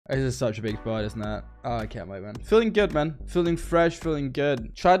This is such a big spot, isn't it? Oh, I can't wait, man. Feeling good, man. Feeling fresh, feeling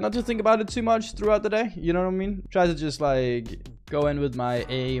good. Try not to think about it too much throughout the day. You know what I mean? Try to just like go in with my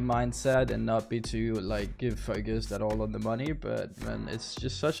A mindset and not be too like give focused at all on the money. But man, it's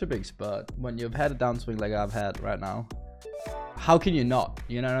just such a big spot. When you've had a downswing like I've had right now, how can you not?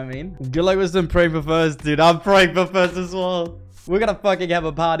 You know what I mean? Good luck with some praying for first, dude. I'm praying for first as well. We're gonna fucking have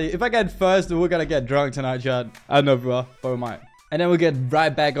a party. If I get first, we're gonna get drunk tonight, Chad. I don't know, bro. But we might. And then we'll get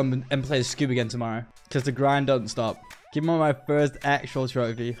right back on and play Scoop again tomorrow. Because the grind doesn't stop. Give me my first actual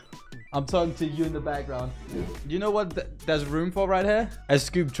trophy. I'm talking to you in the background. You know what there's room for right here? A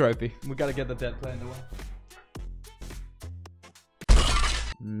Scoop trophy. We gotta get the dead player in the way.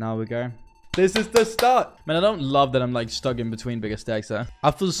 Now we go. This is the start. Man, I don't love that I'm like stuck in between bigger stacks there.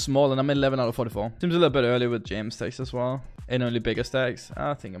 I feel small and I'm 11 out of 44. Seems a little bit early with jam stacks as well. And only bigger stacks.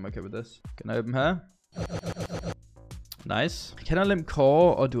 I think I'm okay with this. Can I open here? Nice. Can I limp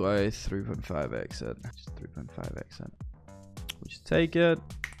core or do I 3.5 exit? Just 3.5 exit. We just take it.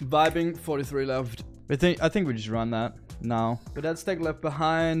 Vibing, 43 left. I think we just run that now. But that stack left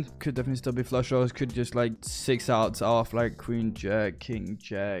behind could definitely still be flush draws. Could just like 6 outs off like queen jack, king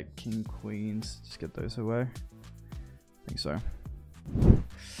queens. Just get those away. I think so.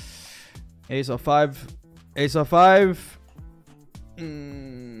 Ace or 5. Ace or 5.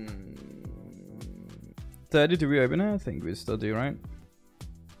 30 to reopen it? I think we still do, right?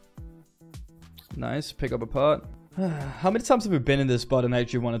 Nice. Pick up a pot. How many times have we been in this spot and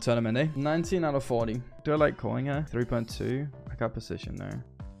actually won a tournament, eh? 19 out of 40. Do I like calling her? 3.2. I got position there.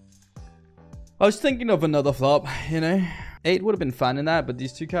 I was thinking of another flop, you know? 8 would have been fine in that, but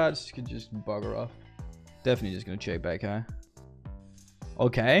these two cards could just bugger off. Definitely just gonna check back, huh?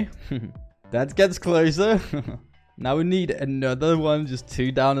 Okay. That gets closer. Now we need another one, just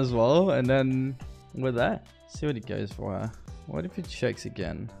 2 down as well, and then with that, see what he goes for. What if he checks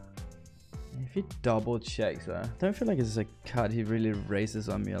again? If he double checks, I don't feel like it's a card he really raises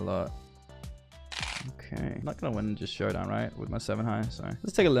on me a lot. Okay, I'm not gonna win just showdown, right? With my 7 high, so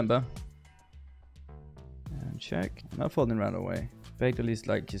let's take a limber and check. I'm not folding right away. Expect at least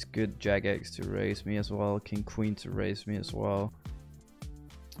like just good Jack X to raise me as well, King Queen to raise me as well.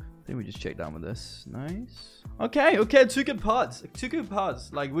 I think we just check down with this. Nice. Okay, 2 good pots. 2 good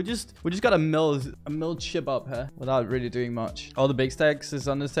pots. Like we just got a mill chip up here without really doing much. All the big stacks is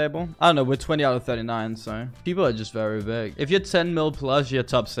on this table. I don't know, we're 20 out of 39, so people are just very big. If you're 10 mil plus, you're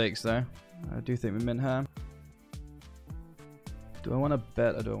top 6 though. I do think we min here. Do I want to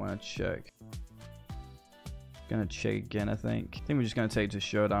bet or do I want to check? Gonna check again, I think. I think we're just gonna take it to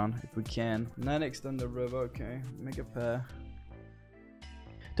showdown if we can. 9x on the river, okay. Make a pair.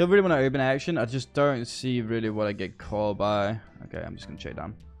 Don't really want to open action. I just don't see really what I get called by. Okay, I'm just gonna check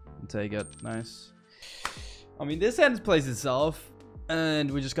down and take it. Nice. I mean, this hand plays itself, and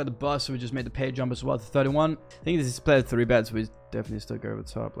we just got the bust, so we just made the pay jump as well to 31. I think this is played 3 bets. We definitely still go over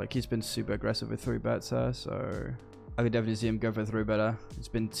the top. Like he's been super aggressive with 3 bets here, so I could definitely see him go for 3 better. It's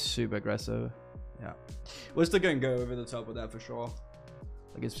been super aggressive. Yeah, we're still gonna go over the top with that for sure.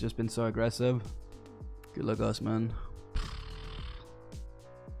 Like it's just been so aggressive. Good luck, us, man.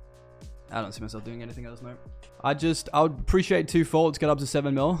 I don't see myself doing anything else, no. I would appreciate 2 folds, get up to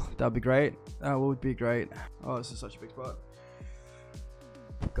 7 mil. That'd be great. That would be great. Oh, this is such a big spot.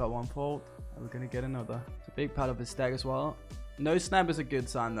 Got 1 fold. We're gonna get another. It's a big part of his stack as well. No snap is a good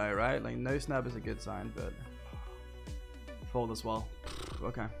sign though, right? Like no snap is a good sign, but fold as well.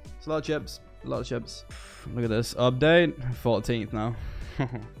 Okay. It's a lot of chips. A lot of chips. Look at this. Update. 14th now.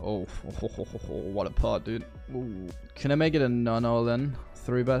 Oh, what a pot, dude. Ooh. Can I make it a non-all in?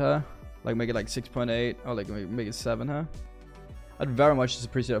 3 bet her? Like make it like 6.8 or like make it 7 huh? I'd very much just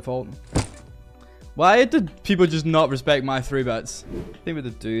appreciate a fold. Why did people just not respect my 3 bets? I think with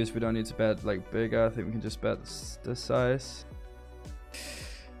the deuce we don't need to bet like bigger. I think we can just bet this size.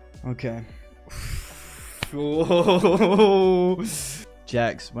 Okay.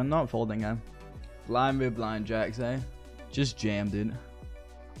 Jacks, we're not folding him. Blind with blind jacks, eh? Just jam, dude.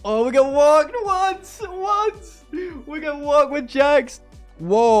 Oh, we got walked once! Once! We got walked with jacks!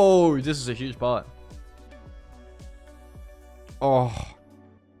 Whoa, this is a huge pot. Oh.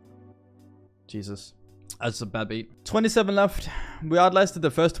 Jesus. That's a bad beat. 27 left. We outlasted the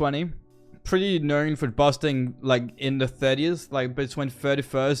first 20. Pretty known for busting like in the 30s, like between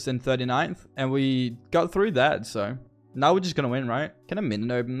 31st and 39th. And we got through that, so. Now we're just gonna win, right? Can I min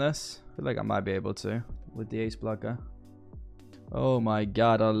open this? I feel like I might be able to with the ace blocker. Oh my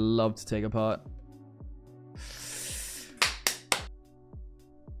god, I'd love to take a pot.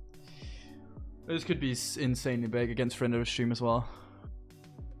 This could be insanely big against friend of the stream as well.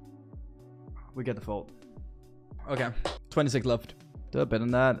 We get the fault. Okay, 26 left. Do a bit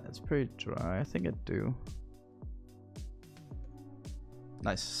on that. It's pretty dry. I think I do.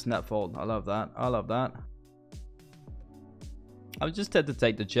 Nice snap fold. I love that. I love that. I'm just had to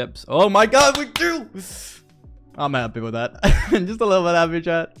take the chips. Oh my god, we do! I'm happy with that. Just a little bit happy,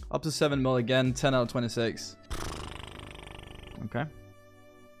 chat. Up to 7 mil again. 10 out of 26. Okay.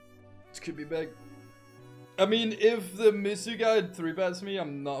 This could be big. I mean, if the Misu guy 3-bets me,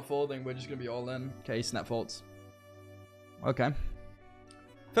 I'm not folding. We're just going to be all in. Okay, snap folds. Okay.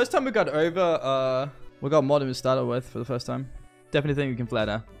 First time we got over, we got more than we started with for the first time. Definitely think we can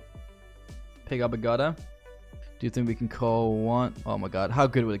flatter. Pick up a gutter. Do you think we can call one? Oh my god, how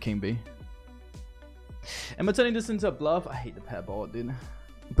good would a king be? Am I turning this into a bluff? I hate the pair board, dude.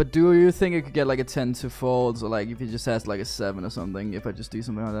 But do you think it could get like a 10 to folds, or like if he just has like a 7 or something, if I just do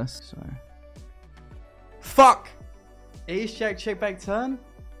something like this? Sorry. Fuck! Ace jack check back turn?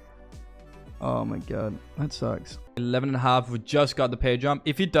 Oh my god, that sucks. 11.5, we just got the pay jump.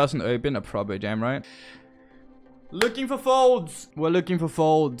 If he doesn't open, I probably jam, right? Looking for folds. We're looking for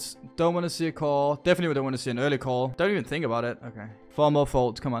folds. Don't want to see a call. Definitely don't want to see an early call. Don't even think about it. Okay. 4 more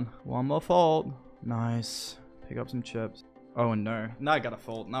folds. Come on. 1 more fold. Nice. Pick up some chips. Oh no. Now I got a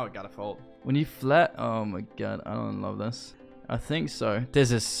fold. Now I got a fold. When you flat. Oh my god. I don't love this. I think so.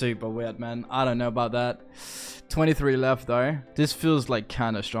 This is super weird, man. I don't know about that. 23 left though. This feels like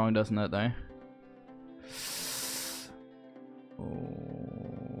kind of strong, doesn't it though? Oh.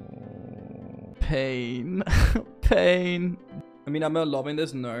 Pain. Pain. I mean, am I lobbing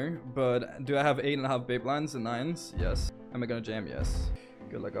this? No. But do I have 8.5 big blinds and 9s? Yes. Am I gonna jam? Yes.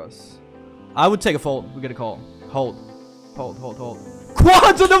 Good like us. I would take a fold. We get a call. Hold. Hold, hold, hold.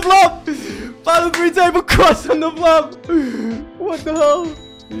 Quads on the flop! Final 3 table quads on the flop! What the hell?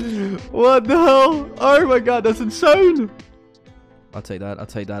 What the hell? Oh my god, that's insane! I'll take that, I'll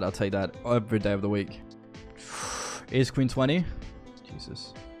take that, I'll take that every day of the week. Ace Queen 20.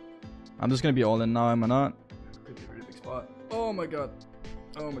 Jesus. I'm just gonna be all in now, am I not? Could be a really big spot. Oh my god.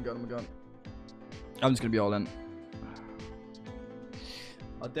 Oh my god, oh my god. I'm just gonna be all in.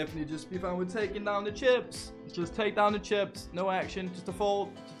 I'll definitely just be fine with taking down the chips. Just take down the chips. No action. Just a fold.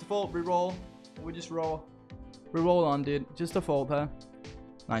 Just a fold. Reroll. We just roll. Reroll on, dude. Just a fold, huh?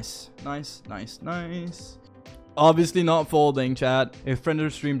 Nice. Nice. Nice. Nice. Obviously not folding, chat. If friend of the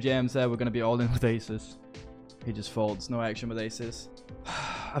stream jams there, we're going to be all in with aces. He just folds. No action with aces.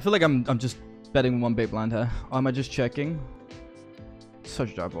 I feel like I'm just betting 1 big blind here. Or am I just checking?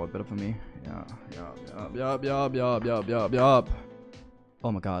 Such a dry board. Better for me. Yup.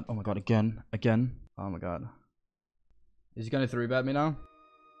 Oh my god, again. Oh my god. Is he gonna 3-bet me now?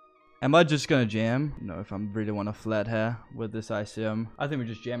 Am I just gonna jam? No, if I really want to flat here with this ICM. I think we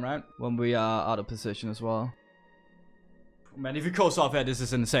just jam, right? When we are out of position as well. Man, if he calls off here, this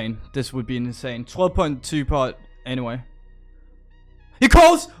is insane. This would be insane. 12.2 pot anyway. He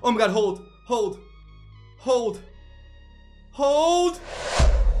calls! Oh my god, hold. Hold. Hold. Hold!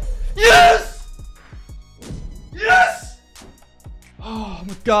 Yes! Yes! Oh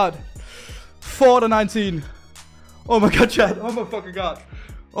my god. 4 to 19. Oh my god, chat. Oh my fucking god.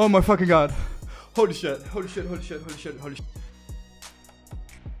 Oh my fucking god. Holy shit. Holy shit. Holy shit. Holy shit. Holy shit.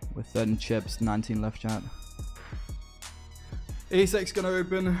 With 13 chips, 19 left, chat. Ace-X gonna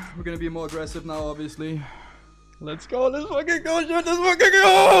open. We're gonna be more aggressive now, obviously. Let's go. Let's fucking go, shit. Let's fucking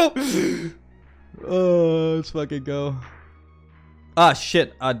go. Oh, let's fucking go. Ah,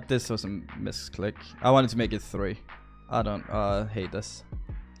 shit. This was a misclick. I wanted to make it 3. I don't hate this.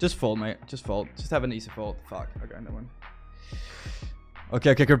 Just fold, mate. Just fold. Just have an easy fold. Fuck. Okay, no one.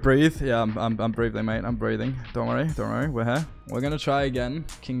 Okay, breathe. Yeah, I'm breathing, mate. I'm breathing. Don't worry. Don't worry. We're here. We're gonna try again.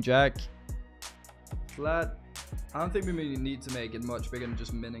 King Jack. Flat. I don't think we really need to make it much bigger than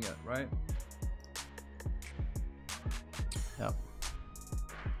just minning it, right? Yep.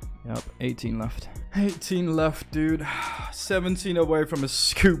 Yep. 18 left. 18 left, dude. 17 away from a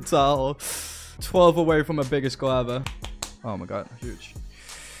scoop towel. 12 away from a biggest score ever. Oh my god, huge.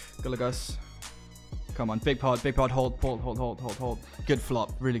 Good luck, guys. Come on, big pot, hold. Good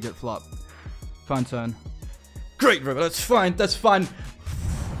flop, really good flop. Fine turn. Great river, that's fine, that's fine.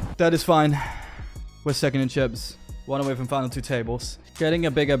 That is fine. We're second in chips. 1 away from final 2 tables. Getting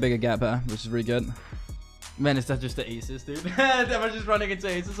a bigger gap here, which is really good. Man, is that just the aces, dude? Am I just running into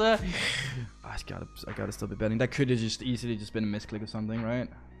aces here? I gotta still be betting. That could have just easily just been a misclick or something, right?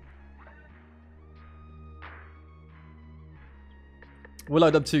 We're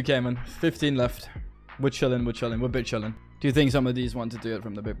locked up 2k, man. 15 left. We're chilling. We're big chilling. Do you think some of these want to do it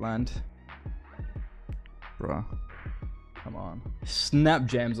from the big blind? Bruh. Come on. Snap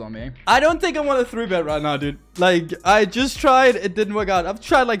jams on me. I don't think I want a 3-bet right now, dude. Like, I just tried. It didn't work out. I've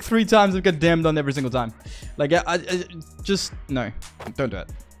tried like 3 times. I've got damned on every single time. Like, I just... No. Don't do it.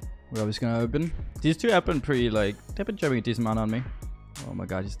 We're obviously going to open. These two have been pretty, like... They've been jamming a decent amount on me. Oh my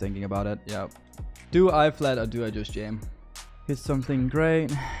god, he's thinking about it. Yeah. Do I flat or do I just jam? Hit something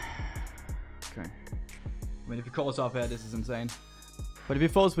great. Okay. I mean, if he calls off here, this is insane. But if he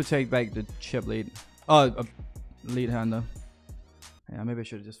falls, we take back the chip lead. Oh, a lead hander. Yeah, maybe I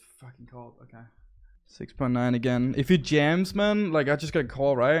should have just fucking called. Okay. 6.9 again. If he jams, man, like, I just got a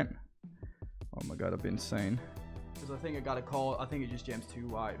call, right? Oh my god, that'd be insane. Because I think I got a call. I think it just jams too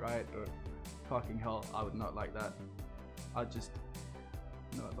wide, right? Or fucking hell, I would not like that. I'd just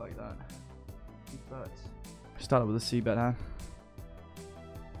not like that. But start with a C bet, huh?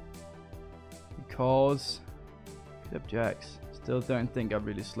 He calls. Clip jacks. Still don't think I've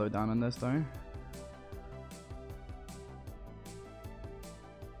really slowed down on this though.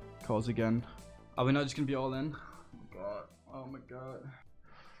 Calls again. Are we not just gonna be all in? Oh god. Oh my god.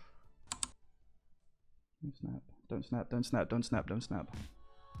 Don't snap. Don't snap. Don't snap. Don't snap. Don't snap.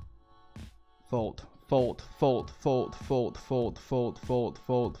 Fold. Fold. Fold. Fold. Fold. Fold. Fold. Fold.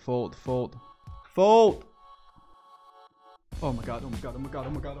 Fold. Fold. Fold. Fold. Oh my god, oh my god, oh my god,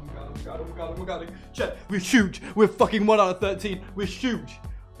 oh my god, oh my god, oh my god, oh my god, oh my god. Chat, we're huge. We're fucking 1 out of 13. We're huge.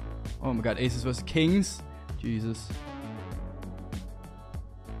 Oh my god, aces versus kings. Jesus.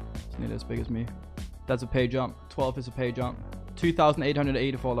 It's nearly as big as me. That's a pay jump. 12 is a pay jump.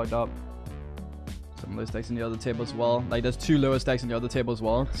 2,884 locked up. Some low stacks in the other table as well. Like, there's 2 lower stacks in the other table as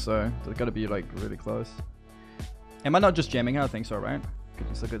well. So, they've got to be, like, really close. Am I not just jamming her? I think so, right? Could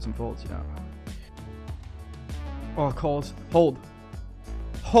just look at some faults, yeah. Oh, calls. Hold.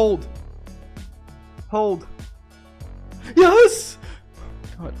 Hold. Hold. Yes!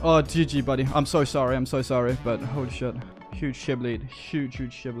 God. Oh, GG, buddy. I'm so sorry. I'm so sorry. But holy shit. Huge shib lead. Huge,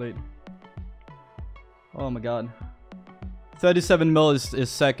 huge shib lead. Oh my god. 37 mil is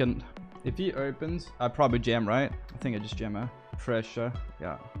second. If he opens, I probably jam, right? I think I just jam her. Pressure.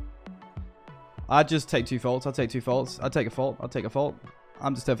 Yeah. I'd just take 2 faults. I'll take 2 faults. I'll take a fault. I'll take a fault.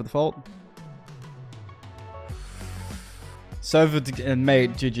 I'm just there for the fault. Server and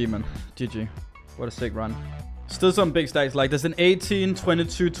mate, GG, man. GG. What a sick run. Still some big stacks. Like, there's an 18,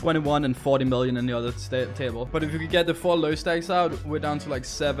 22, 21, and 40 million in the other table. But if we could get the 4 low stacks out, we're down to like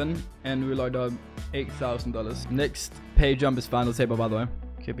 7. And we locked up $8,000. Next pay jump is final table, by the way.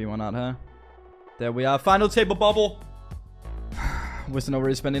 Could be one out here. There we are. Final table bubble. Wasn't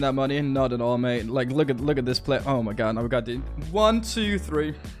already spending that money. Not at all, mate. Like, look at this play. Oh my god. Now we got the 1, 2,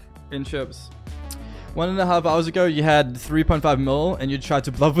 3 in chips. 1.5 hours ago, you had 3.5 mil, and you tried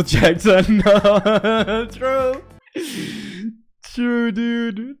to bluff with Jack 10. No, true. True,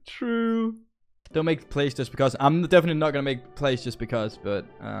 dude. True. Don't make plays just because. I'm definitely not gonna make plays just because, but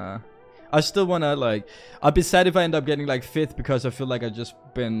I still wanna, like, I'd be sad if I end up getting like 5th because I feel like I've just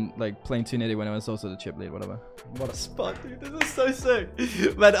been like playing too nitty when I was also the chip lead, whatever. What a spot, dude. This is so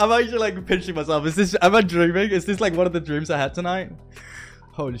sick. Man, I'm actually like pinching myself. Am I dreaming? Is this like one of the dreams I had tonight?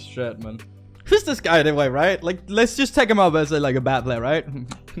 Holy shit, man. Who's this guy anyway, right? Like, let's just take him up as like a bad player, right?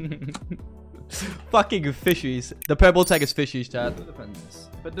 Fucking fishies. The purple tag is fishies, chat. Defend this.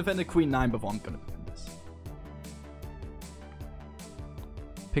 But defend the queen 9 before I'm gonna defend this.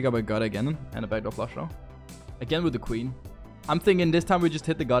 Pick up a gutter again and a backdoor flush draw. Again with the queen. I'm thinking this time we just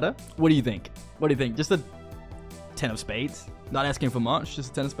hit the gutter. What do you think? What do you think? Just a 10 of spades? Not asking for much,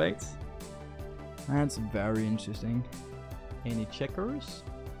 just a 10 of spades? That's very interesting. Any checkers?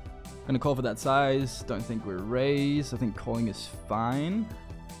 Gonna call for that size. Don't think we're raised. I think calling is fine.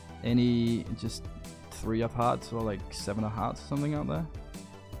 Any just 3 of hearts or like 7 of hearts, something out there.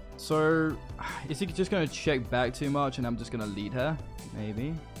 So is he just gonna check back too much and I'm just gonna lead her?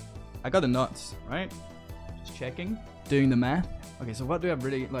 Maybe. I got the nuts, right? Just checking, doing the math. Okay, so what do I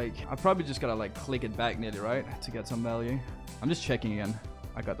really like? I probably just gotta like click it back nearly, right, to get some value. I'm just checking again.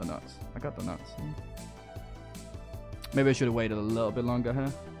 I got the nuts. I got the nuts. Maybe I should have waited a little bit longer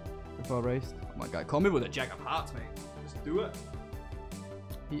here. Before I raced. Oh my god, call me with a jack of hearts, mate. Just do it.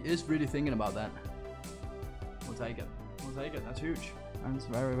 He is really thinking about that. We'll take it. We'll take it. That's huge. That's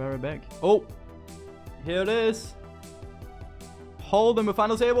very, very big. Oh! Here it is. Hold on, the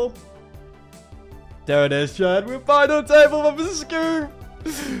final table. There it is, Chad. We're final table of the scoop.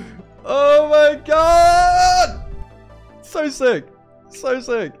 Oh my god! So sick. So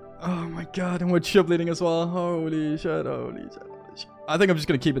sick. Oh my god, and we're chip leading as well. Holy shit, holy shit. I think I'm just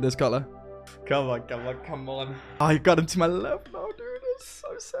gonna keep it this color. Come on, come on, come on. Oh, you got him to my left now, dude. It's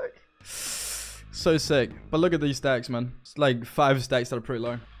so sick. So sick. But look at these stacks, man. It's like 5 stacks that are pretty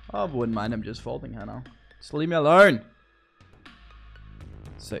low. I wouldn't mind him just folding her now. Just leave me alone.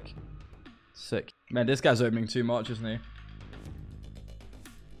 Sick. Sick. Man, this guy's opening too much, isn't he?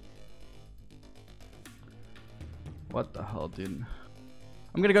 What the hell, dude?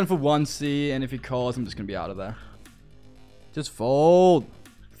 I'm gonna go in for 1C, and if he calls, I'm just gonna be out of there. Just fold.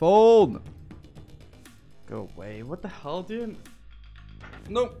 Fold. Go away. What the hell, dude?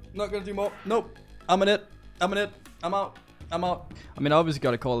 Nope. Not gonna do more. Nope. I'm in it. I'm in it. I'm out. I'm out. I mean, I obviously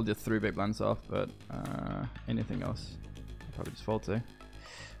gotta call the 3 big blinds off, but anything else, I'll probably just fold to.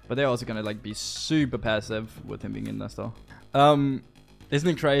 But they're also gonna like be super passive with him being in there still. Isn't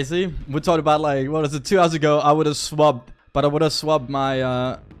it crazy? We talked about like, what was it, 2 hours ago? I would have swapped, but I would have swapped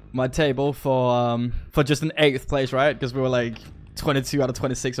my my table for just an 8th place, right? Because we were like 22 out of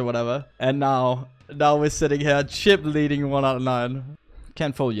 26 or whatever. And now we're sitting here, chip leading 1 out of 9.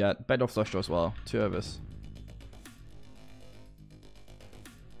 Can't fold yet. Backdoor flush draw as well. 2 overs.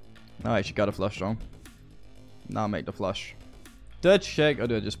 No, I actually got a flush draw. Now make the flush. Do I check or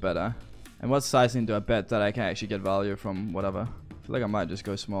do I just better? And what sizing do I bet that I can actually get value from whatever? I feel like I might just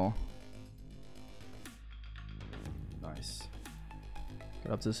go small. Nice.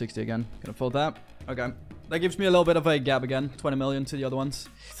 Get up to 60 again. Gonna fold that. Okay. That gives me a little bit of a gap again. 20 million to the other ones.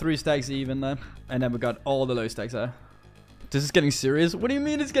 3 stacks even there. And then we got all the low stacks there. This is getting serious. What do you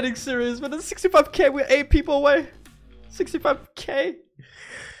mean it's getting serious? But it's 65k. We're 8 people away. 65k.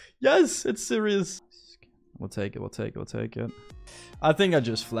 Yes, it's serious. We'll take it. We'll take it. We'll take it. I think I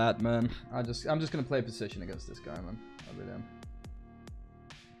just flat, man. I'm just gonna play position against this guy, man. I really am.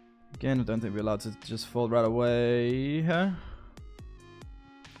 Again, I don't think we're allowed to just fold right away here.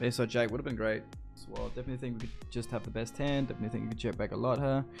 Ace or jack would have been great as well. Definitely think we could just have the best hand. Definitely think we could check back a lot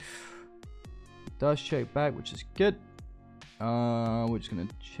here. It does check back, which is good. We're just gonna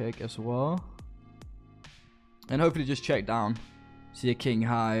check as well, and hopefully just check down. See a king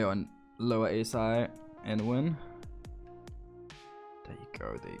high on lower ace high and win. There you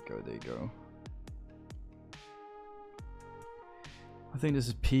go, there you go, there you go. I think this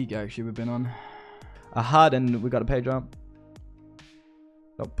is peak actually we've been on. A hard and we got a pay drop.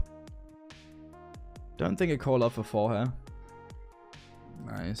 Nope. Don't think it called off for 4 here.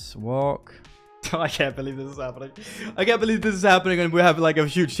 Nice walk. I can't believe this is happening. I can't believe this is happening and we have like a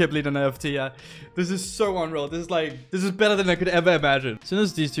huge chip lead on FT. Yeah. This is so unreal. This is better than I could ever imagine. As soon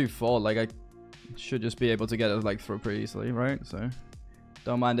as these 2 fall, like I should just be able to get it like through pretty easily, right? So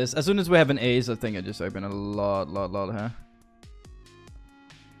don't mind this. As soon as we have an ace, I think I just open a lot here.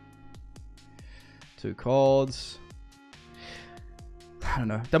 2 calls. I don't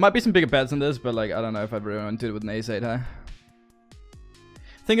know. There might be some bigger bets in this, but like I don't know if I'd really want to do it with an ace 8 here.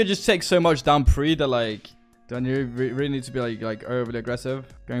 I think it just takes so much down pre that like don't you really need to be like overly aggressive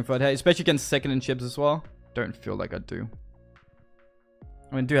going for it, hey, especially against second and chips as well. Don't feel like I do.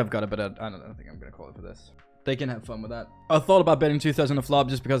 I mean, do have got it, but I don't know. I think I'm gonna call it for this. They can have fun with that. I thought about betting 2,000 a flop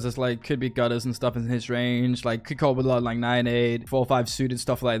just because it's like could be gutters and stuff in his range. Like could call with a lot like 9-8, 4-5 suited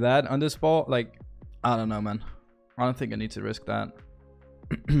stuff like that on this spot. Like I don't know, man. I don't think I need to risk that.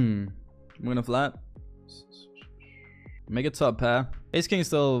 I'm gonna flat. Make a top pair. Ace king is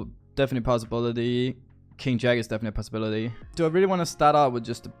still definitely a possibility. King jack is definitely a possibility. Do I really want to start out with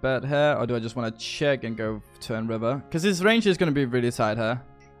just a bet here, or do I just want to check and go turn river? Because his range is going to be really tight here.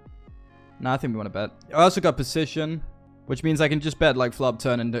 No, I think we want to bet. I also got position, which means I can just bet like flop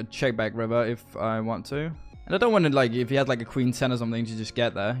turn and check back river if I want to. And I don't want to like, if he had like a queen 10 or something, to just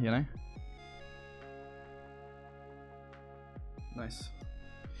get there, you know? Nice.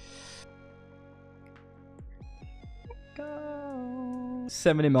 Go.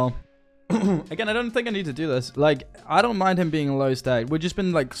 70 mil. Again, I don't think I need to do this. Like, I don't mind him being low stacked. We've just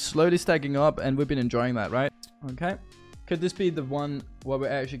been like slowly stacking up and we've been enjoying that, right? Okay. Could this be the one where we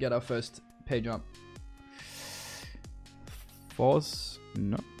actually get our first pay jump? Force?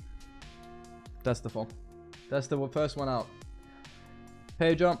 No. That's the fall. That's the first one out.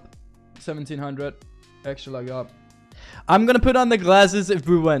 Pay jump. 1700. Extra leg up. I'm gonna put on the glasses if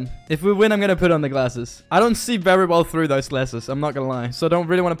we win. If we win, I'm gonna put on the glasses. I don't see very well through those glasses. I'm not gonna lie. So I don't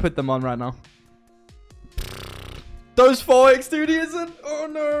really want to put them on right now. Those 4x, dude, he isn't. Oh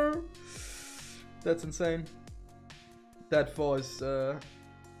no. That's insane. That 4 is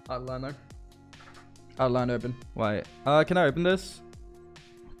outline though. Outline open. Wait. Can I open this?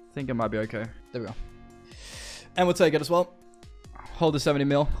 I think it might be okay. There we go. And we'll take it as well. Hold the 70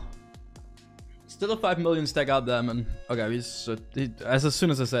 mil. Still a 5 million stack out there, man. Okay, as soon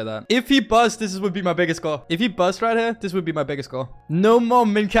as I say that. If he busts, this would be my biggest score. If he busts right here, this would be my biggest score. No more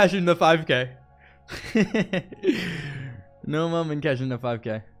min cash in the 5k. No more min cash in the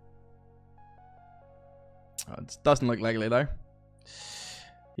 5k. Oh, it doesn't look likely though.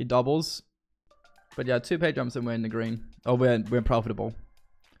 He doubles. But yeah, 2 pay jumps and we're in the green. Oh, we're profitable.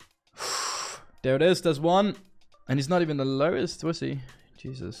 There it is. There's one. And he's not even the lowest, was he?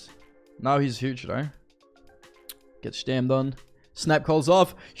 Jesus. Now he's huge, though. Gets jammed on. Snap calls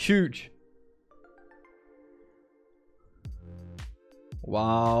off. Huge.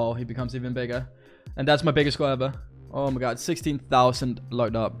 Wow. He becomes even bigger. And that's my biggest score ever. Oh my god. 16,000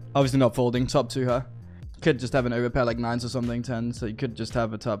 locked up. Obviously not folding. Top 2 here. Could just have an overpair like 9s or something. 10s. So you could just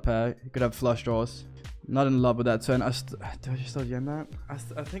have a top pair. You could have flush draws. Not in love with that turn. Do I still jam that?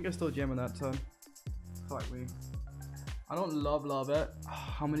 I think I still jam on that turn. Fuck me. I don't love it.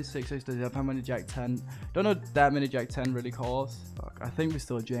 How many 6-8s does he have? How many Jack 10? Don't know that many Jack 10 really calls. Fuck, I think we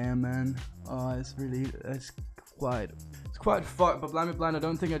still jam, man. Oh, it's quite fucked. But blind, I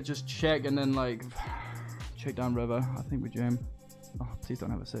don't think I'd just check and then like check down river. I think we jam. Oh, please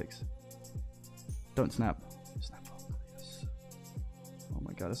don't have a 6. Don't snap. Snap. Yes. Oh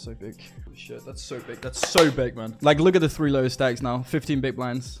my god, it's so big. Holy shit, that's so big. That's so big, man. Like, look at the 3 low stacks now. 15 big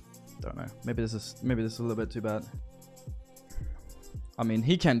blinds. Don't know. Maybe this is a little bit too bad. I mean,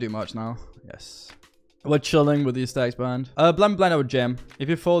 he can't do much now. Yes. We're chilling with these stacks behind. Blind, I would jam. If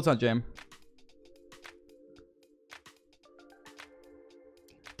he folds, I'll jam.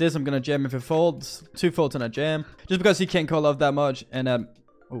 This, I'm gonna jam if it folds. 2 folds and a jam. Just because he can't call off that much. And,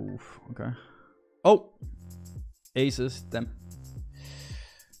 oh, okay. Oh! Aces, them.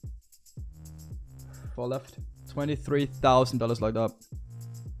 4 left. $23,000 locked up.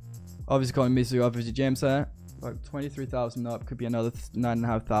 Obviously calling Misu off if he jams there. Like 23,000 up, could be another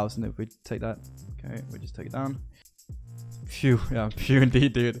 9,500 if we take that. Okay, we just take it down. Phew, yeah, phew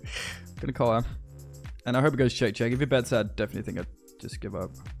indeed, dude. Gonna call him. And I hope it goes check. If he bets, I definitely think I'd just give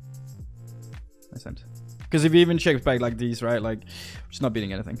up. Makes sense. Because if he even checks back like these, right, like, just not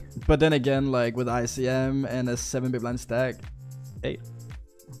beating anything. But then again, like with ICM and a 7 big blind stack, 8.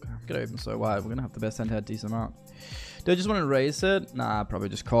 Okay, I'm gonna open so wide. We're gonna have the best hand here, decent amount. Do I just want to raise it? Nah, probably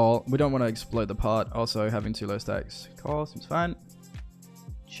just call. We don't want to explode the pot. Also, having 2 low stacks. Call seems fine.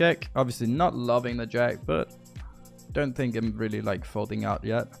 Check. Obviously not loving the jack, but don't think I'm really like folding out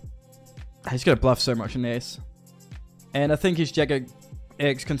yet. He's gonna bluff so much in the ace. And I think he's jack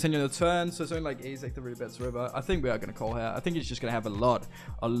X continuing the turn, so it's only like ace like the really bets river. I think we are gonna call here. I think he's just gonna have a lot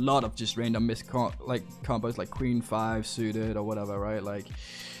of just random combos like queen 5 suited or whatever, right? Like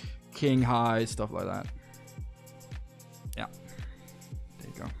king high, stuff like that. Yeah. There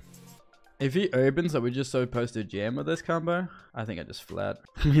you go. If he opens, are we just supposed to jam with this combo? I think I just flat.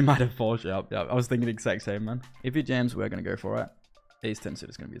 We might have forged up. Yeah, I was thinking the exact same, man. If he jams, we're gonna go for it. Ace 10 suit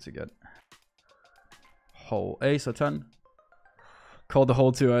is gonna be too good. Hole ace or 10. Called the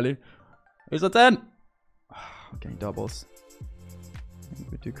hole too early. Ace or 10. Okay, doubles. I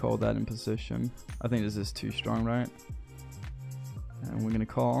think we do call that in position. I think this is too strong, right? And we're gonna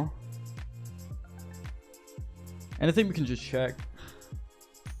call. And I think we can just check.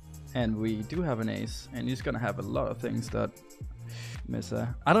 And we do have an ace. And he's gonna have a lot of things that miss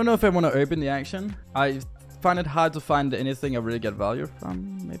there. I don't know if I want to open the action. I find it hard to find anything I really get value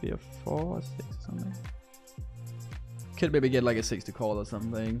from. Maybe a 4 or 6 or something. Could maybe get like a 6 to call or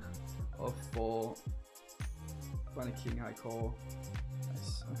something. Or 4. Find a king high call.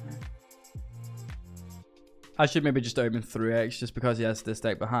 Nice. Okay. I should maybe just open 3x just because he has this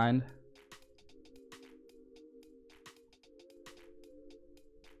deck behind.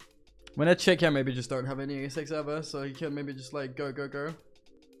 When I check here, maybe just don't have any ace ever, so he can maybe just like go.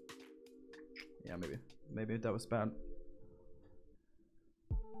 Yeah, maybe that was bad.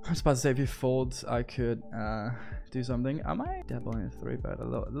 I was about to say if he folds, I could do something. I might dabble in a 3-bet, a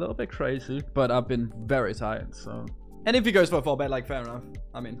little bit crazy, but I've been very tight. So, and if he goes for a 4-bet, like fair enough.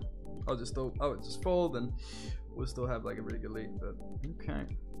 I mean, I would just fold, and we'll still have like a really good lead. But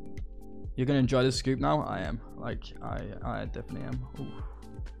okay, you're gonna enjoy this scoop now. I am. Like I definitely am. Oof.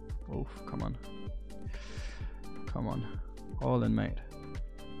 Oof, come on. Come on. All in, mate.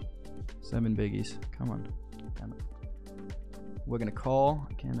 7 biggies. Come on. Damn it. We're gonna call.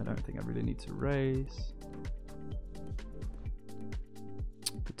 Again, I don't think I really need to raise.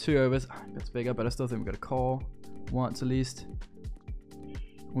 The 2 overs. That's bigger, but I still think we're gonna call. Once at least.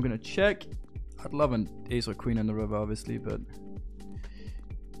 We're gonna check. I'd love an ace or queen on the river, obviously, but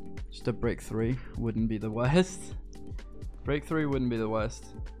just a break 3 wouldn't be the worst. Break 3 wouldn't be the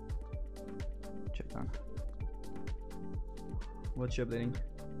worst. Check down. What's chip leading?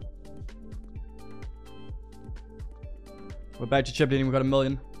 We're back to chip leading. We got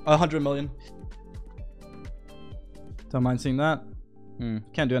 100 million. Don't mind seeing that.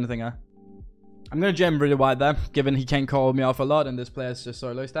 Can't do anything, huh? I'm gonna jam really wide there, given he can't call me off a lot and this player's just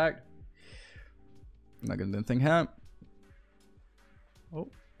so low stacked. I'm not gonna do anything here. Oh,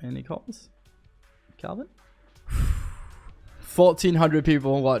 any calls? Calvin? 1,400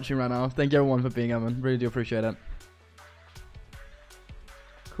 people watching right now. Thank you everyone for being here, man. Really do appreciate it.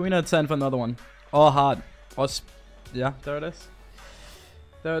 Queen at 10 for another one. Oh, hard. Oh, yeah, there it is.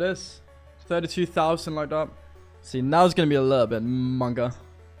 There it is. 32,000 like that. See, now it's going to be a little bit manga.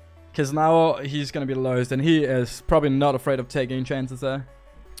 Because now he's going to be lowest, and he is probably not afraid of taking chances there.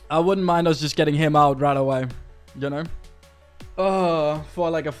 I wouldn't mind us just getting him out right away. You know? Oh, for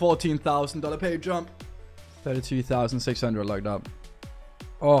like a $14,000 pay jump. 32,600 locked up.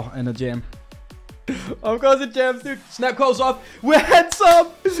 Oh, and a jam. Of course it jams, dude. Snap calls off. We're heads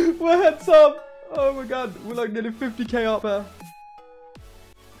up. We're heads up. Oh my god. We're like nearly 50k up there.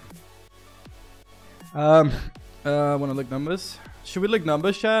 Wanna look numbers? Should we look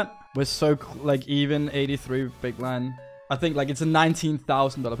numbers, chat? We're so like even 83 big line. I think like it's a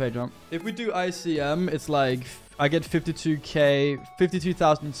 $19,000 pay jump. If we do ICM, it's like I get 52k,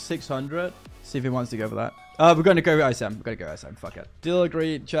 52,600. See if he wants to go for that. We're going to go ICM. We're going to go ICM. Fuck it. Deal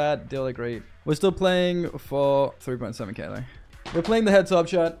agreed, chat. Deal agreed. We're still playing for 3.7k though. We're playing the heads up,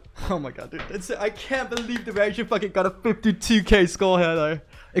 chat. Oh my god, dude. I can't believe that we actually fucking got a 52k score here though.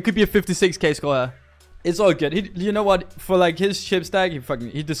 It could be a 56k score here. It's all good. You know what? For like his chip stack,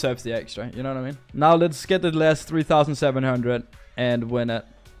 he deserves the extra. You know what I mean? Now let's get the last 3,700 and win it.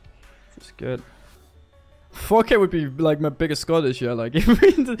 It's good. 4k would be like my biggest score this year. Like,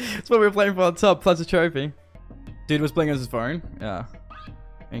 that's what we're playing for on top, plus a trophy. Dude was playing on his phone. Yeah.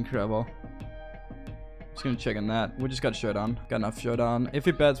 Incredible. Just gonna check on that. We just got showdown. Got enough showdown. If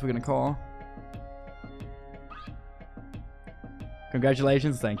he bets, we're gonna call.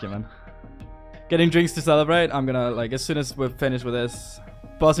 Congratulations. Thank you, man. Getting drinks to celebrate. I'm gonna, like, as soon as we're finished with this.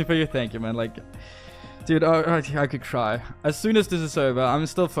 Bossing for you. Thank you, man. Like, dude, I could cry. As soon as this is over, I'm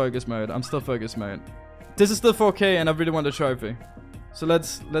still focus mode. This is still 4k and I really want the trophy. So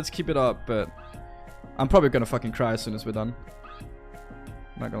let's keep it up, but I'm probably gonna fucking cry as soon as we're done.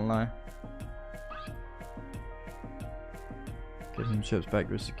 Not gonna lie. Get some chips back,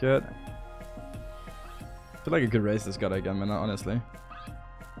 really good. I feel like I could raise this guy again, man, honestly.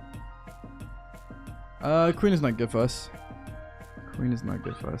 Queen is not good for us. Queen is not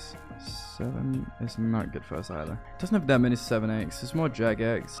good for us. 7 is not good for us either. Doesn't have that many 7x. It's more Jack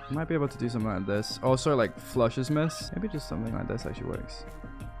X. Might be able to do something like this. Also, like flushes miss. Maybe just something like this actually works.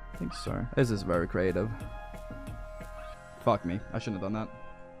 I think so. This is very creative. Fuck me. I shouldn't have done that.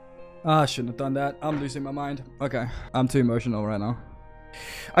 I shouldn't have done that. I'm losing my mind. Okay. I'm too emotional right now.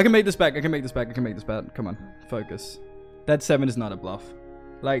 I can make this back. I can make this back. I can make this back. Come on. Focus. That 7 is not a bluff.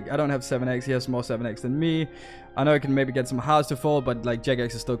 Like, I don't have 7x. He has more 7x than me. I know I can maybe get some hearts to fall, but like Jack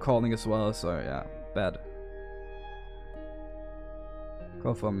X is still calling as well. So yeah, bad.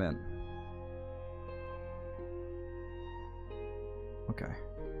 Call for a min. Okay.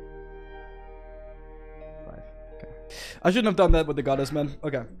 5. Okay. I shouldn't have done that with the goddess, man.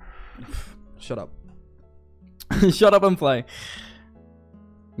 Okay. Shut up. Shut up and play.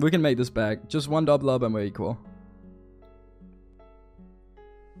 We can make this back. Just one double up and we're equal.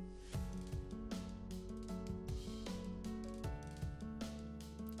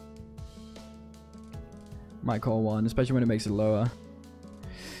 Might call one, especially when it makes it lower.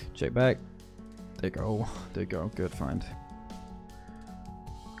 Check back. There you go. There you go. Good find.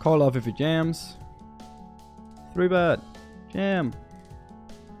 Call off if he jams. 3-bet. Jam.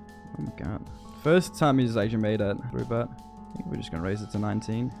 Oh my god. First time he's actually made it. 3-bet. I think we're just gonna raise it to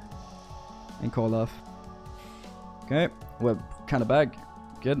 19. And call off. Okay. We're kind of back.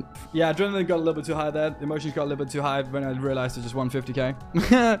 Good. Yeah, adrenaline got a little bit too high there. Emotions got a little bit too high when I realized it's just 150k.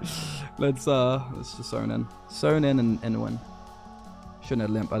 Let's just zone in. Zone in and win. Shouldn't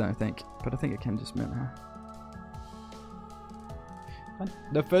have limp, I don't think. But I think it can just mint, huh?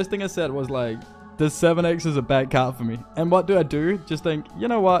 The first thing I said was like, the 7x is a bad card for me. And what do? Just think, you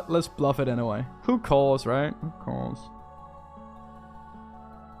know what? Let's bluff it anyway. Who calls, right? Who calls?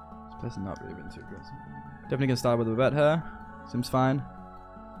 This place has not really been too good. Definitely gonna start with a bet here. Seems fine.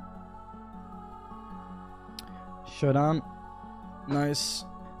 Showdown. Nice.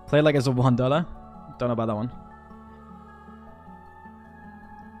 Play like it's a $1. Don't know about that one.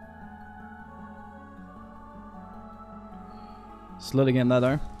 Slowly getting that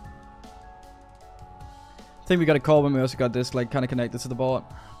though. I think we got a call when we also got this like kind of connected to the board.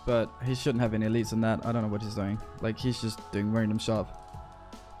 But he shouldn't have any elites in that. I don't know what he's doing. Like he's just doing random shove.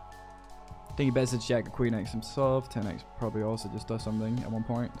 I think he bets it's Jack or Queen X himself. 10x probably also just does something at one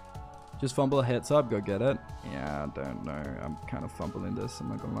point. Just fumble, heads up, go get it. Yeah, I don't know. I'm kind of fumbling this, I'm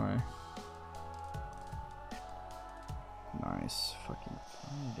not gonna lie. Nice. Fucking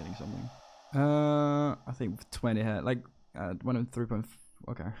getting something. I think 20 hit. Like, 1 and 3.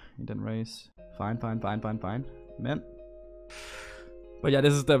 Okay, he didn't raise. Fine. Mint. But yeah,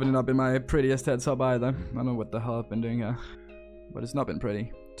 this has definitely not been my prettiest heads up either. I don't know what the hell I've been doing here. But it's not been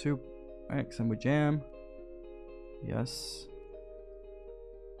pretty. 2x and we jam. Yes.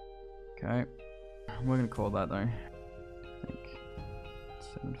 Okay. We're gonna call that though. I think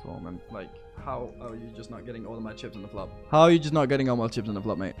 7-4, man. Like, how are you just not getting all of my chips in the flop? How are you just not getting all my chips in the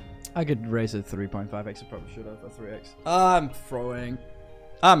flop, mate? I could raise it 3.5x. I probably should have, or 3x. I'm throwing.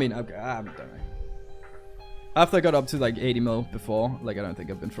 I mean, okay, I'm done. After I got up to like 80 mil before, like I don't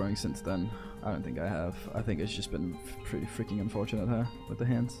think I've been throwing since then. I don't think I have. I think it's just been pretty freaking unfortunate here with the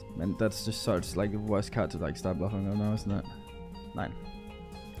hands. And that's just such like the worst card to like start bluffing on now, isn't it? 9.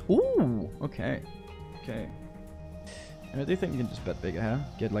 Ooh, okay. Okay. And I do think you can just bet bigger here.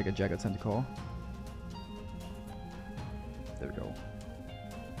 Get like a jack or 10 to call. There we go.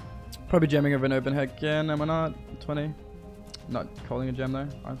 Probably jamming over an open head again, am I not? 20. Not calling a jam though,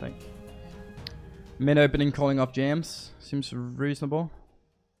 I think. Mid opening calling off jams. Seems reasonable.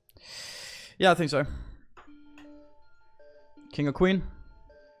 Yeah, I think so. King or queen?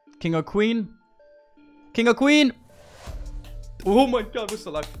 King or queen? King or queen? Oh my god, we're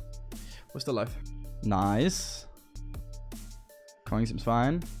still alive. We're still alive. Nice. Calling seems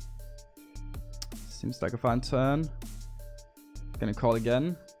fine. Seems like a fine turn. Gonna call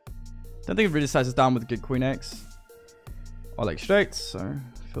again. Don't think it really sizes down with a good queen X. Or like straight, so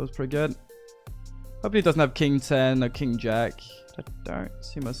feels pretty good. Hopefully it doesn't have king 10 or king jack. I don't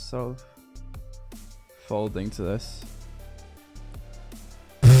see myself folding to this.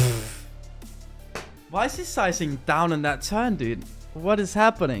 Why is he sizing down on that turn, dude? What is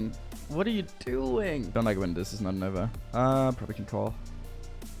happening? What are you doing? Don't like when this is not an over. Probably can call.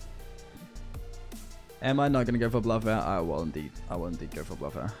 Am I not gonna go for bluff here? I will indeed. I will indeed go for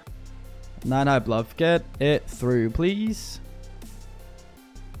bluff here. 9 high bluff. Get it through, please.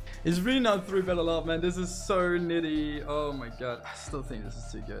 It's really not through bet a lot, man. This is so nitty. Oh my god. I still think this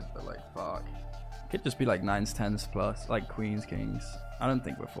is too good, but like, fuck. Could just be like 9s, 10s plus, like queens, kings. I don't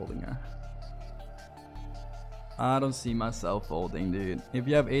think we're folding here. I don't see myself folding, dude. If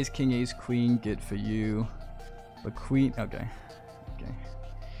you have ace, king, ace, queen, good for you. But queen, okay. Okay.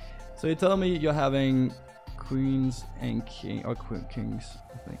 So you tell me you're having queens and king, or kings.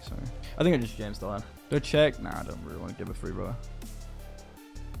 I think so. I think I just jam still have. Do a check? Nah, I don't really want to give a free roll.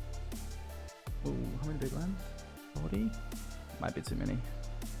 Ooh, how many big blinds? 40? Might be too many.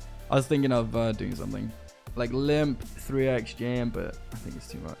 I was thinking of doing something like limp 3x jam, but I think it's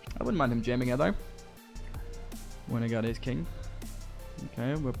too much. I wouldn't mind him jamming it though. When I got his king.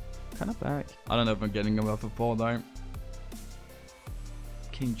 Okay, we're kind of back. I don't know if I'm getting him off a 4 though.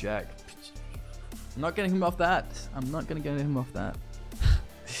 King jack. I'm not getting him off that. I'm not gonna get him off that.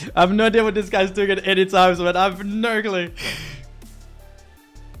 I have no idea what this guy's doing at any time, so I have no clue.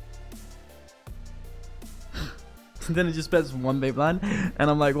 And then it just bets 1 big blind, and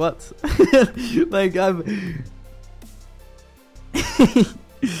I'm like, what? Like, I'm.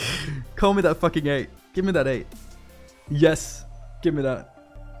 Call me that fucking 8. Give me that 8. Yes, give me that.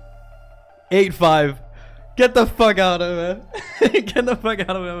 8-5. Get the fuck out of here. Get the fuck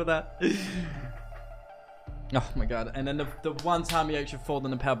out of here with that. Oh my god. And then the one time he actually folded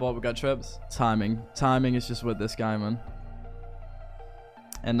in the pair board, we got trips. Timing. Timing is just with this guy, man.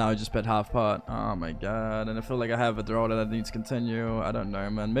 And now I just bet half pot. Oh my god. And I feel like I have a draw that I need to continue. I don't know,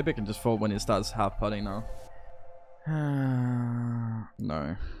 man. Maybe I can just fold when he starts half putting now.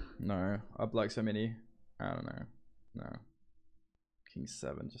 No. No. I block so many. I don't know. No. King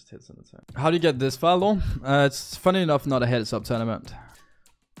 7 just hits on the turn. How do you get this far, lol? It's funny enough not a heads-up tournament.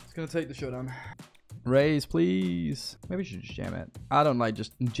 It's gonna take the showdown. Raise, please. Maybe we should just jam it. I don't like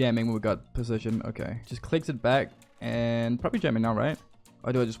just jamming when we got position. Okay. Just clicks it back and probably jamming now, right?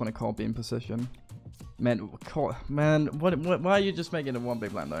 Or do I just want to call beam position? Man, call, man, what, why are you just making it 1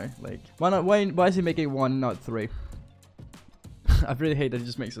 big blind though? Like, why not? Why is he making 1, not 3? I really hate that he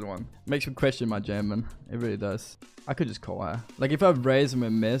just makes it 1. Makes me question my jam, man. It really does. I could just call her. Like, if I raise and we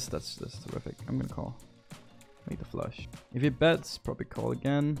miss, that's terrific. I'm gonna call. Make the flush. If he bets, probably call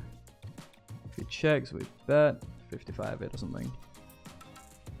again. If he checks, we bet. 55-8 or something.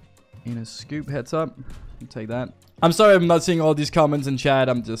 In a scoop, heads up. Take that. I'm sorry I'm not seeing all these comments in chat.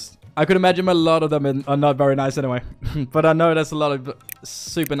 I could imagine a lot of them are not very nice anyway. But I know there's a lot of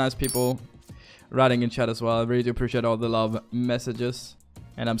super nice people writing in chat as well. I really do appreciate all the love messages.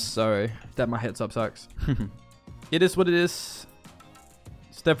 And I'm sorry that my heads up sucks. It is what it is.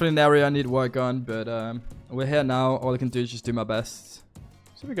 It's definitely an area I need to work on. But we're here now. All I can do is just do my best.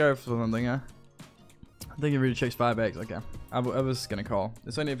 So we go for something, yeah? I think it really checks 5x. Okay. I was gonna call.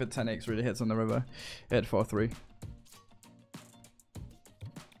 It's only if it 10x really hits on the river. Hit 4-3.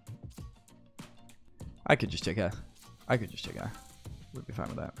 I could just check here. I could just check out. We'd be fine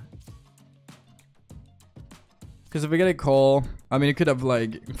with that. Because if we get a call, I mean, it could have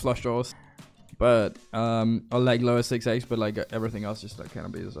like flush draws, but or like lower 6x, but like everything else just like kind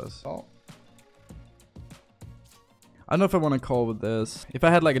of beats us. Oh. I don't know if I want to call with this. If I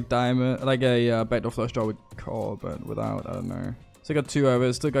had like a diamond, like a backdoor flush draw, I would call, but without, I don't know. So I got 2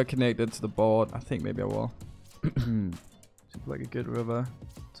 overs, still got connected to the board. I think maybe I will. Seems like a good river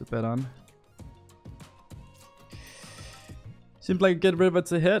to bet on. Seems like a good river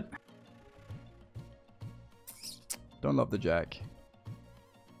to hit. Don't love the jack.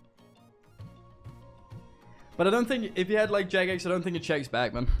 But I don't think, if you had like jack X, I don't think it checks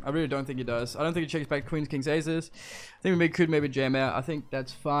back, man. I really don't think it does. I don't think it checks back queens, kings, aces. I think we could maybe jam out. I think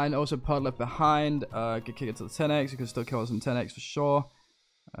that's fine. Also, pot left behind. Could kick it to the 10x. You could still kill us in 10x for sure.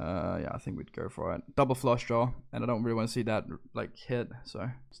 Yeah, I think we'd go for it. Double flush draw. And I don't really want to see that like hit. So,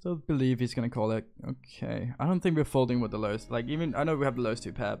 still believe he's going to call it. Okay. I don't think we're folding with the lowest. Like, even, I know we have the lowest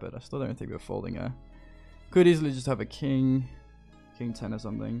 2 pair, but I still don't think we're folding a... Could easily just have a king 10 or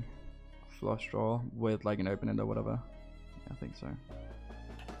something. Flush draw with like an open end or whatever. Yeah, I think so.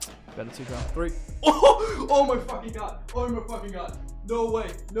 Better 2 count. 3. Oh! Oh my fucking god! Oh my fucking god! No way!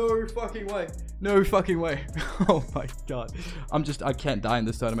 No fucking way! No fucking way! Oh my god! I can't die in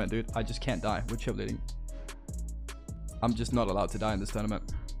this tournament, dude. I just can't die. We're chip leading. I'm just not allowed to die in this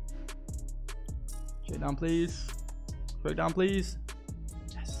tournament. J down, please. Throw down, please.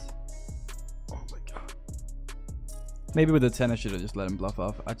 Maybe with the 10 I should have just let him bluff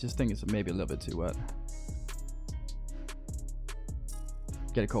off. I just think it's maybe a little bit too wet.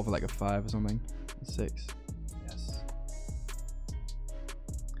 Get a call for like a 5 or something. A 6. Yes.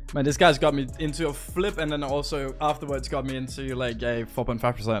 Man, this guy's got me into a flip and then also afterwards got me into like a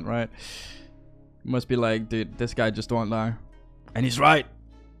 4.5%, right? Must be like, dude, this guy just don't lie. And he's right.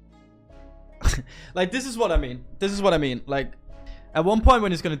 Like, this is what I mean. This is what I mean. Like, at one point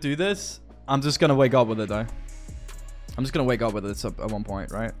when he's going to do this, I'm just going to wake up with it though. I'm just gonna wake up with it at one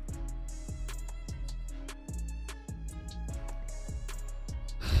point, right?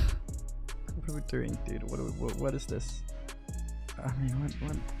 What are we doing, dude? What is this? I mean,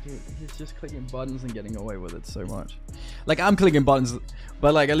 what? Dude, he's just clicking buttons and getting away with it so much. Like, I'm clicking buttons,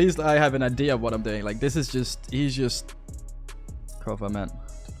 but like, at least I have an idea of what I'm doing. Like, this is just, he's just... Cover, man.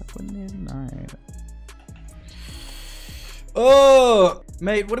 29. Oh!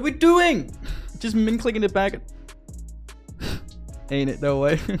 Mate, what are we doing? Just min clicking it back. Ain't it? No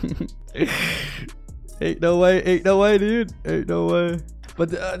way. Ain't no way. Ain't no way, dude. Ain't no way. But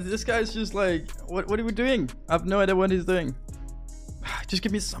this guy's just like, what are we doing? I have no idea what he's doing. Just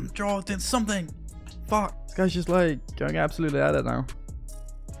give me some draw, then something. Fuck. This guy's just like going absolutely at it now.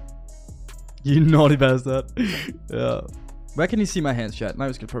 You naughty bastard. Yeah. Where can you see my hands, chat? Now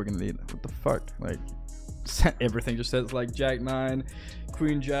he's probably gonna lead. What the fuck? Like, everything just says like Jack 9.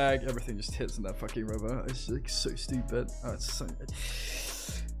 Queen Jack, everything just hits in that fucking river. It's like so stupid. Oh, it's so good.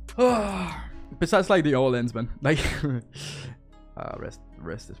 Oh. Besides like the all-ins, man. Like,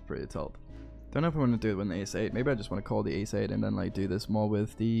 rest is pretty told. Don't know if I want to do it with an ace 8. Maybe I just want to call the ace 8 and then like do this more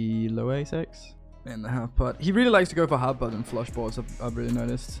with the low ace x and the half pot. He really likes to go for half pot and flush boards. I've really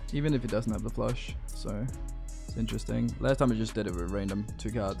noticed, even if he doesn't have the flush. So it's interesting. Last time I just did it with random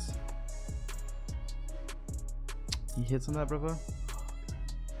 2 cards. He hits on that, brother.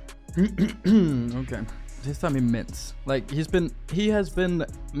 Okay, this time he mints. Like, he has been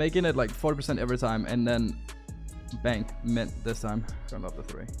making it like 40% every time, and then bang, mint this time. Don't love the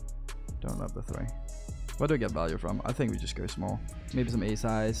 3. Don't love the 3. Where do I get value from? I think we just go small. Maybe some ace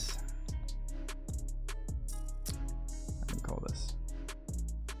highs. I'm gonna call this.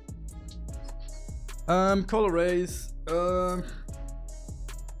 Call a raise.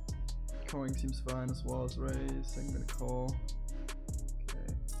 Calling seems fine as well as raise. I'm gonna call.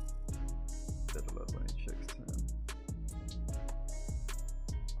 A lot when he checks 10.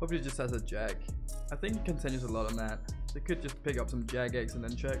 Hopefully he just has a jack. I think he continues a lot on that. They could just pick up some jack X and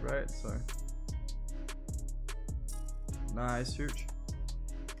then check, right? So nice, huge.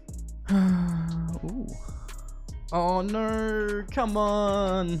 Ooh. Oh no, come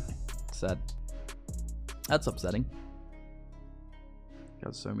on. Sad. That's upsetting.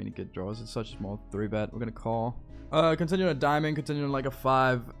 Got so many good draws. It's such a small 3-bet. We're gonna call. Continue on a diamond, continue on like a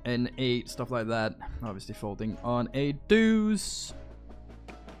 5 and 8, stuff like that. Obviously folding on a deuce.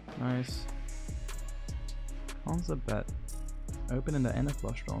 Nice. How's the bet? Open in the end of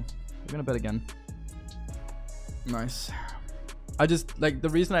flush draw. We're gonna bet again. Nice. I just, like, the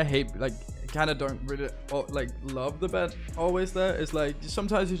reason I hate, like, kind of don't really, like, love the bet always there is, like,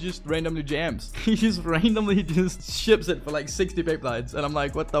 sometimes he just randomly jams. He just randomly just ships it for, like, 60 big blinds. And I'm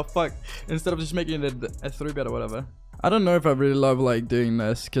like, what the fuck? Instead of just making it a 3-bet or whatever. I don't know if I really love like doing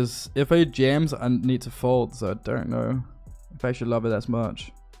this, because if I jams, I need to fold, so I don't know if I should love it as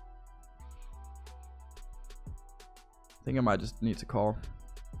much. I think I might just need to call.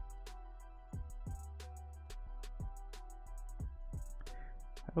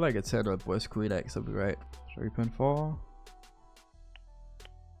 I feel like a 10 with boys queen X would be great. 3.4.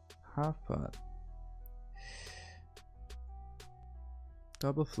 Half pot.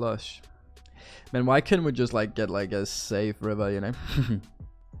 Double flush. Man, why couldn't we just like get like a safe river, you know?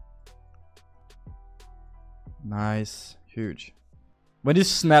 Nice. Huge. When he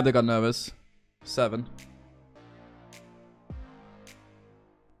snapped, I got nervous. 7.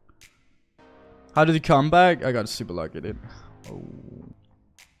 How did he come back? I got super lucky, dude. Oh.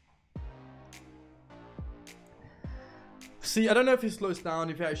 See, I don't know if he slows down,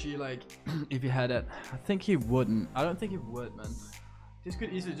 if he actually like, if he had it. I think he wouldn't. I don't think he would, man. This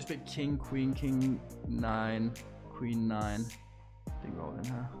could easily just be king, queen, king 9, queen 9. Big roll in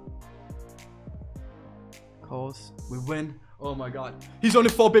here. Calls. We win. Oh my god. He's only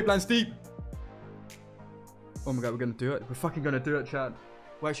 4 big blinds deep. Oh my god, we're gonna do it. We're fucking gonna do it, chat.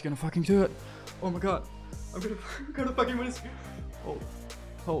 We're actually gonna fucking do it. Oh my god. I'm gonna fucking win this. Hold.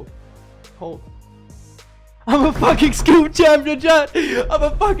 Hold. Hold. I'm a fucking scoop champion, chat! I'm a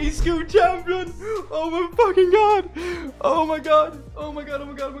fucking scoop champion! Oh my fucking god! Oh my god! Oh my god, oh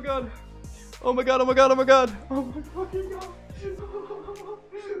my god, oh my god! Oh my god, oh my god, oh my god! Oh my fucking god!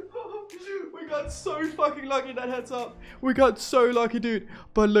 We got so fucking lucky that heads up! We got so lucky, dude!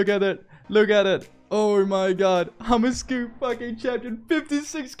 But look at it! Look at it! Oh my god! I'm a scoop fucking champion!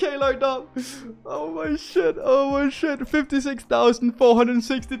 56k locked up! Oh my shit! Oh my shit!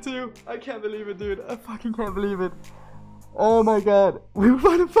 56,462! I can't believe it, dude! I fucking can't believe it! Oh my god! We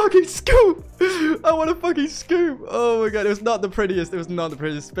won a fucking scoop! I want a fucking scoop! Oh my god! It was not the prettiest. It was not the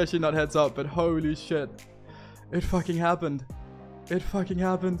prettiest, especially not heads up. But holy shit! It fucking happened! It fucking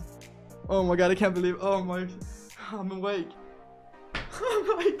happened! Oh my god! I can't believe. Oh my! I'm awake.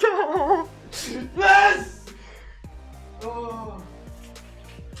 Oh my god! Yes! Oh.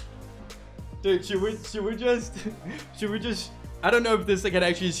 Dude, should we just I don't know if this thing can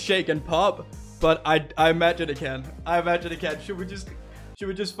actually shake and pop, but I imagine it can. I imagine it can. Should we just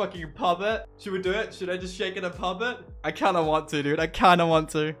fucking pop it? Should we do it? Should I just shake it and pop it? I kinda want to, dude. I kinda want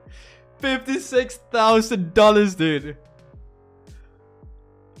to. $56,000, dude.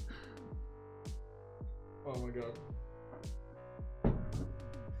 Oh my god.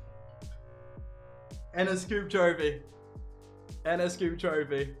 And a scoop trophy. And a scoop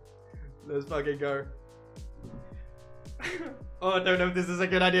trophy. Let's fucking go. Oh, I don't know if this is a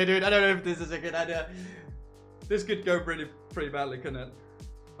good idea, dude. I don't know if this is a good idea. This could go pretty badly, couldn't it?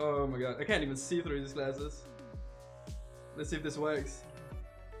 Oh my god. I can't even see through these glasses. Let's see if this works.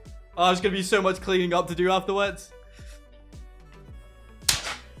 Oh, there's gonna be so much cleaning up to do afterwards.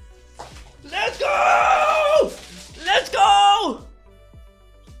 Let's go! Let's go!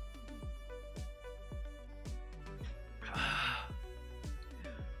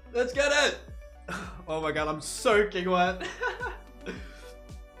 Let's get it! Oh my god, I'm soaking wet.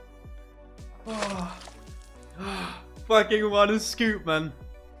 Oh. Fucking what a scoop, man.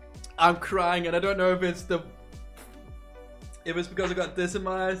 I'm crying and I don't know if it's because I got this in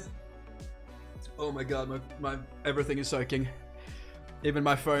my eyes. Oh my god, my everything is soaking. Even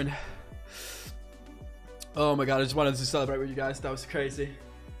my phone. Oh my god, I just wanted to celebrate with you guys. That was crazy.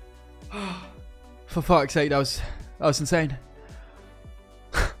 For fuck's sake, that was insane.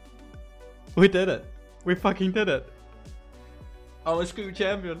 We did it. We fucking did it. I'm a scoop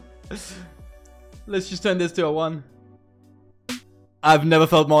champion. Let's just turn this to a 1. I've never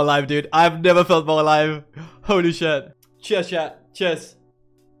felt more alive, dude. I've never felt more alive. Holy shit. Cheers, chat. Cheers.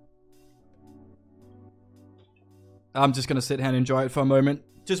 I'm just gonna sit here and enjoy it for a moment.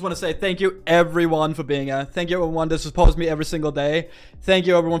 Just want to say thank you everyone for being here. Thank you everyone that supports me every single day. Thank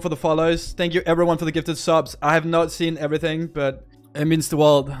you everyone for the follows. Thank you everyone for the gifted subs. I have not seen everything, but it means the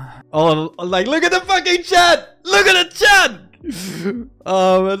world. Oh, like, look at the fucking chat! Look at the chat!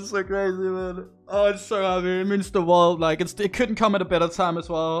 Oh, that's so crazy, man. Oh, it's so happy. It means the world. Like, it couldn't come at a better time as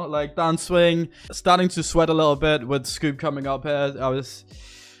well. Like, downswing. Starting to sweat a little bit with Scoop coming up here. I was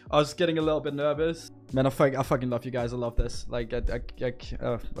getting a little bit nervous. Man, I fucking love you guys. I love this. Like, I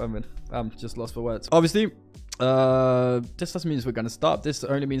mean, I'm just lost for words. Obviously, this doesn't mean we're gonna stop. This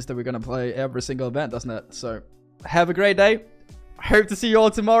only means that we're gonna play every single event, doesn't it? So, have a great day. Hope to see you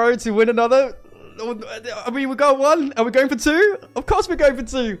all tomorrow to win another. I mean, we got 1. Are we going for 2? Of course we're going for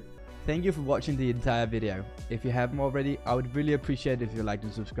 2. Thank you for watching the entire video. If you haven't already, I would really appreciate it if you liked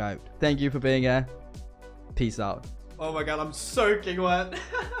and subscribed. Thank you for being here. Peace out. Oh my god, I'm soaking wet.